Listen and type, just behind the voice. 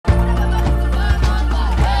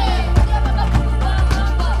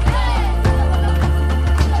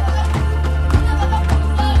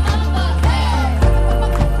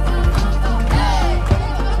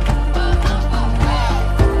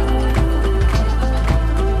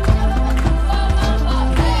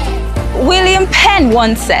man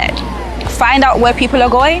once said, find out where people are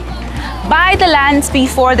going, buy the lands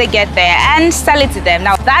before they get there and sell it to them.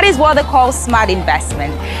 Now that is what they call smart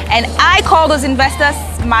investment. And I call those investors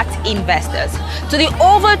smart investors. To the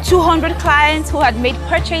over 200 clients who had made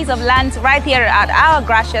purchase of lands right here at our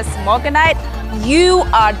Gracias Morganite, you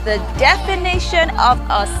are the definition of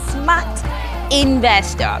a smart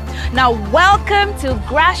investor. Now welcome to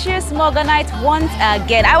Gracias Morganite once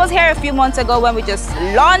again. I was here a few months ago when we just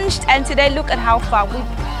launched, and today look at how far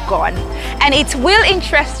we've gone. And it will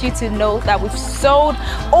interest you to know that we've sold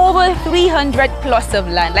over 300 plus of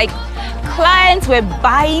land. Like, clients were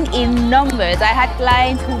buying in numbers. I had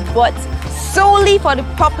clients who bought solely for the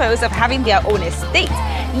purpose of having their own estate.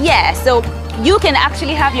 Yeah, so you can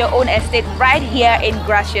actually have your own estate right here in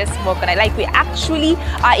Gracias Morganite. Like, we actually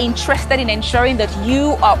are interested in ensuring that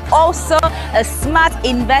you are also a smart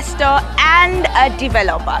investor and a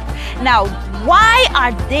developer. Now, why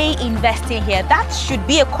are they investing here? That should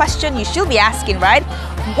be a question you should be asking, right?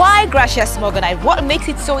 Why Gracias Morganite? What makes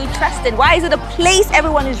it so interesting? Why is it a place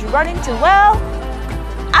everyone is running to? Well,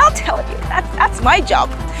 I'll tell you, that's my job.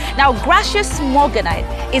 Now, Gracias Morganite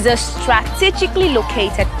is a strategically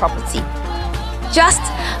located property just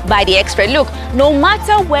by the express. Look, no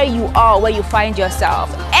matter where you are, where you find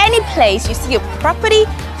yourself, any place you see a property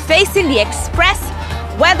facing the express,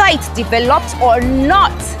 whether it's developed or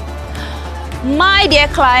not, my dear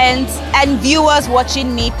clients and viewers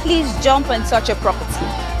watching me, please jump on such a property.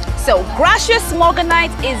 So Gracias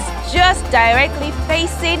Morganite is just directly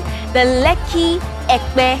facing the Lekki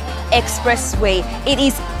Expressway. It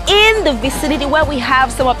is in the vicinity where we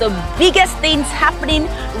have some of the biggest things happening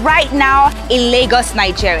right now in Lagos,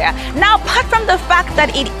 Nigeria. Now, apart from the fact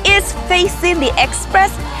that it is facing the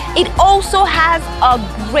express, it also has a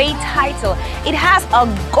great title. It has a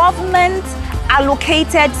government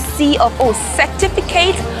allocated COO,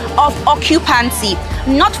 certificate of occupancy,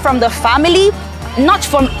 not from the family, not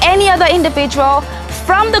from any other individual,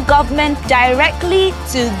 from the government directly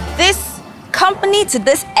to this company, to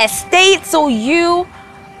this estate. So you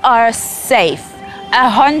are safe,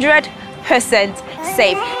 100%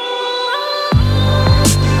 safe.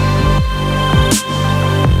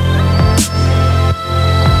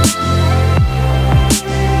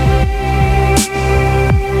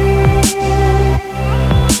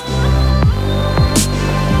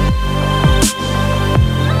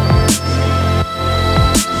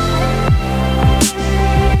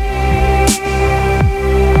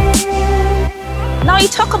 You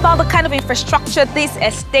talk about the kind of infrastructure this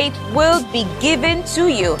estate will be given to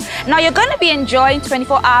you. Now, you're going to be enjoying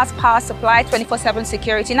 24 hours power supply, 24/7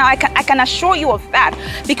 security. Now, I can assure you of that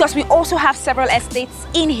because we also have several estates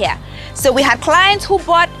in here. So we had clients who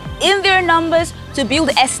bought in their numbers to build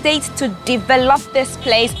estates to develop this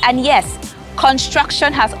place. And yes,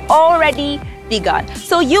 construction has already begun.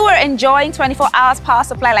 So you are enjoying 24 hours power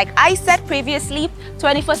supply, like I said previously,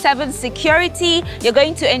 24/7 security. You're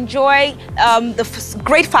going to enjoy the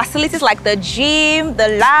great facilities like the gym, the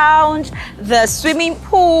lounge, the swimming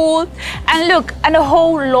pool, and look, and a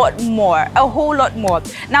whole lot more,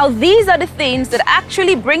 Now, these are the things that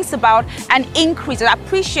actually brings about an increase, an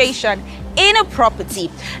appreciation in a property.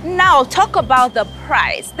 Now, talk about the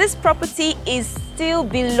price. This property is still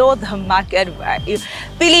below the market value.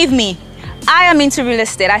 Believe me, I am into real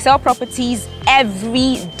estate. I sell properties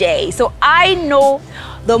every day. So I know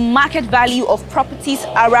the market value of properties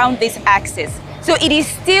around this axis. So it is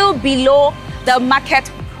still below the market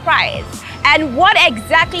price. And what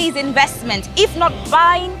exactly is investment if not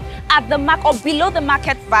buying at the mark or below the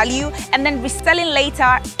market value and then reselling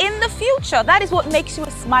later in the future? That is what makes you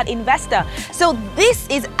a smart investor. So this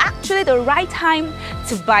is actually the right time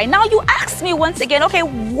to buy. Now, you ask me once again, okay,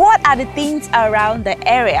 what are the things around the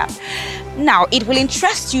area? Now, it will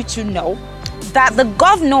interest you to know that the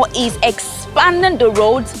governor is expanding the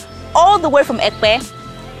roads all the way from Ekpe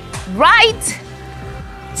right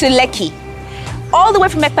to Lekki. All the way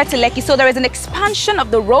from Ekpe to Lekki. So there is an expansion of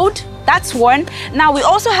the road. That's one. Now, we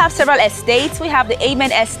also have several estates. We have the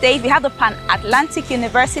Amen Estate. We have the Pan-Atlantic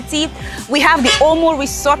University. We have the Omo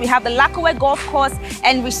Resort. We have the Lakowe Golf Course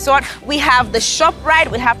and Resort. We have the ShopRite.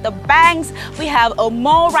 We have the banks. We have a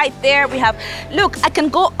mall right there. We have, look, I can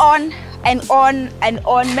go on and on and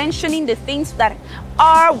on mentioning the things that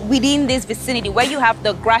are within this vicinity where you have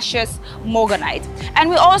the Gracias Morganite. And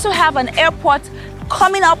we also have an airport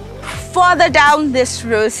coming up further down this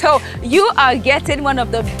road. So you are getting one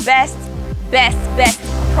of the best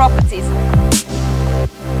properties.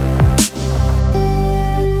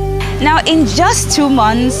 Now, in just 2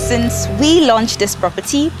 months since we launched this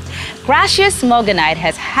property, Gracias Morganite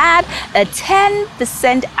has had a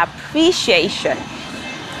 10% appreciation.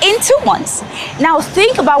 in 2 months. Now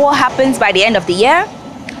think about what happens by the end of the year,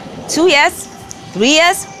 2 years, 3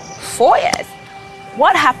 years, 4 years.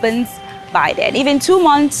 What happens by then? Even 2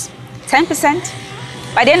 months, 10%.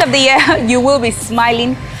 By the end of the year, you will be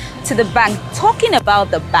smiling to the bank. Talking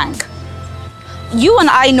about the bank, you and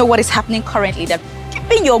I know what is happening currently, that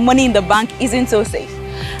keeping your money in the bank isn't so safe.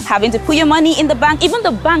 Having to put your money in the bank, even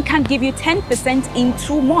the bank can't give you 10% in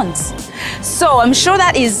 2 months. So I'm sure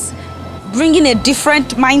that is bringing a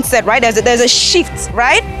different mindset, right? There's a shift,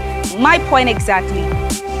 right? My point exactly.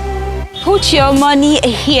 Put your money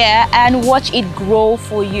here and watch it grow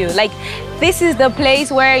for you. Like, this is the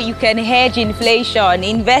place where you can hedge inflation.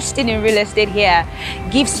 Investing in real estate here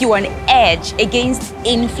gives you an edge against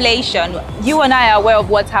inflation. You and I are aware of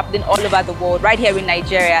what's happening all over the world, right here in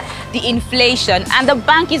Nigeria, the inflation, and the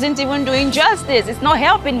bank isn't even doing justice. It's not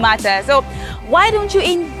helping matters. So why don't you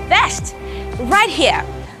invest right here?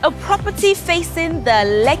 A property facing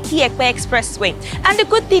the Lekki Expressway. And the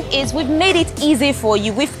good thing is we've made it easy for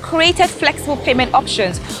you. We've created flexible payment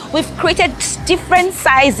options. We've created different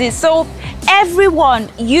sizes. So everyone,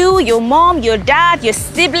 you, your mom, your dad, your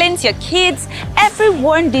siblings, your kids,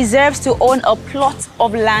 everyone deserves to own a plot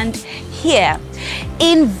of land here.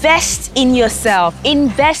 Invest in yourself.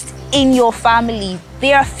 Invest in your family.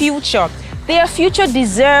 Their future. Their future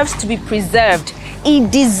deserves to be preserved.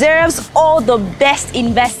 It deserves all the best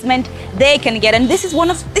investment they can get, and this is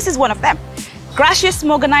one of them. Gracias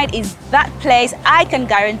Morganite is that place I can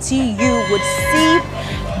guarantee you would see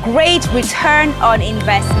great return on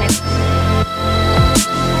investment.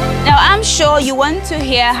 Now I'm sure you want to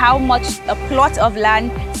hear how much a plot of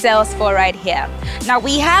land sells for right here. Now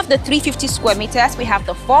we have the 350 square meters, we have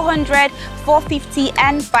the 400, 450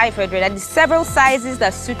 and 500, and several sizes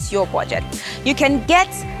that suits your budget. You can get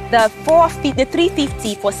the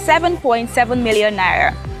 350 for 7.7 million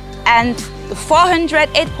naira, and the 400,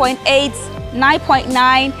 8.8,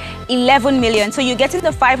 9.9, 11 million. So you're getting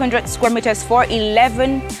the 500 square meters for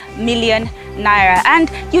 11 million naira,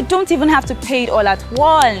 and you don't even have to pay it all at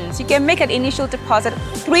once. You can make an initial deposit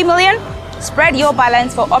 3 million, spread your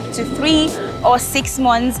balance for up to 3 or 6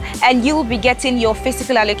 months, and you'll be getting your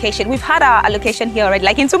physical allocation. We've had our allocation here already,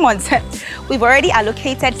 like in 2 months. We've already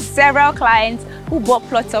allocated several clients who bought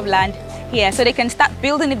plots of land here, so they can start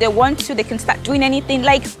building if they want to. They can start doing anything.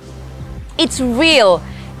 Like, it's real.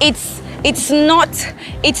 It's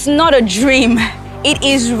not a dream. It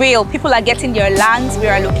is real. People are getting their lands. We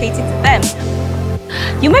are allocating to them.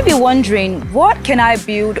 You may be wondering, what can I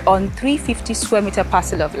build on 350 square meter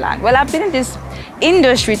parcel of land? Well, I've been in this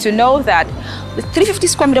industry to know that with 350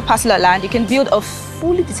 square meter parcel of land, you can build a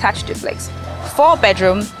fully detached duplex,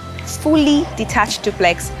 4-bedroom, fully detached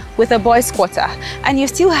duplex with a boys' quarter, and you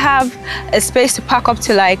still have a space to park up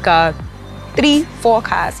to like 3-4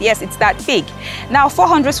 cars. Yes, it's that big. Now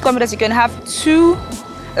 400 square meters, you can have 2,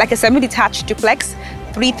 like a semi-detached duplex,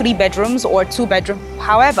 3 bedrooms or 2-bedroom.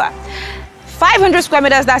 However, 500 square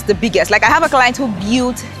meters, that's the biggest. Like, I have a client who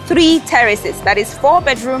built 3 terraces, that is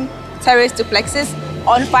 4-bedroom terrace duplexes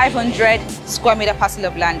on 500 square meter parcel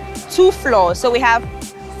of land, 2 floors. So we have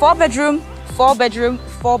 4-bedroom, 4-bedroom,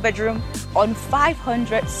 4-bedroom on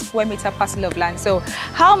 500 square meter parcel of land. So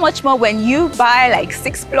how much more when you buy like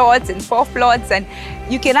 6 plots and 4 plots, and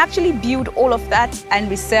you can actually build all of that and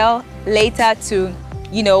resell later to,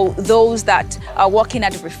 you know, those that are working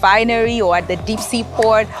at the refinery or at the deep sea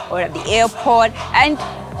port or at the airport, and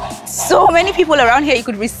so many people around here you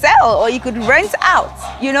could resell or you could rent out,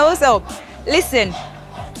 you know. So listen,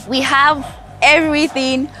 we have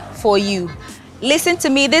everything for you. Listen to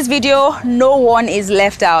me, this video, no one is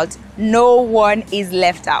left out. No one is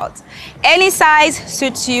left out. Any size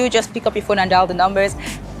suits you, just pick up your phone and dial the numbers,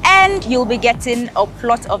 and you'll be getting a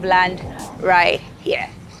plot of land right here.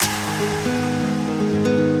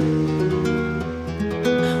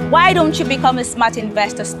 Why don't you become a smart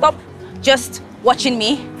investor? Stop just watching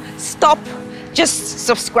me. Stop just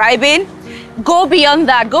subscribing. Go beyond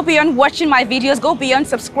that. Go beyond watching my videos. Go beyond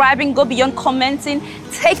subscribing. Go beyond commenting.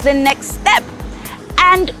 Take the next step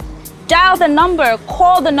and dial the number.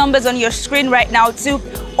 Call the numbers on your screen right now to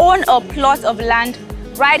own a plot of land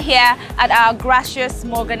right here at our Gracias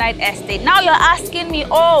Morganite estate. Now you're asking me,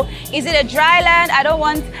 oh, is it a dry land? I don't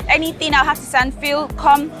want anything. I'll have to sand fill.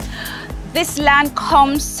 Come. This land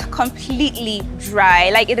comes completely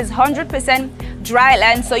dry. Like, it is 100% dry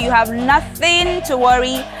land, so you have nothing to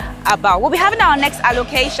worry about. We'll be having our next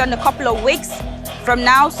allocation a couple of weeks from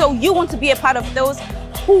now, so you want to be a part of those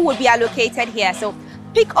who will be allocated here. So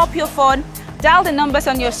pick up your phone, dial the numbers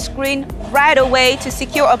on your screen right away to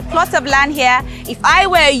secure a plot of land here. If I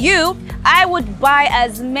were you, I would buy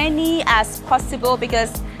as many as possible,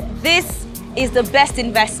 because this is the best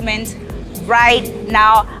investment right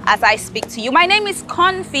now as I speak to you. My name is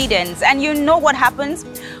Confidence, and you know what happens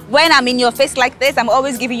when I'm in your face like this. I'm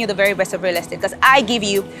always giving you the very best of real estate, because I give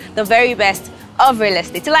you the very best of real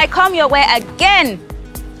estate. Till I come your way again,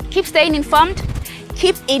 keep staying informed,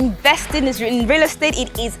 keep investing in real estate.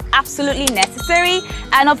 It is absolutely necessary.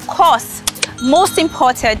 And of course, most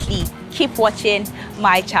importantly, keep watching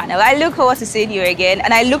my channel. I look forward to seeing you again,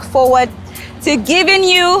 and I look forward to giving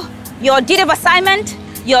you your deed of assignment,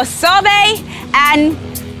 your survey, and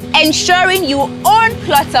ensuring you own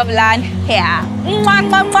plots of land here. Mwah,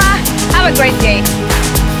 mwah, mwah. Have a great day.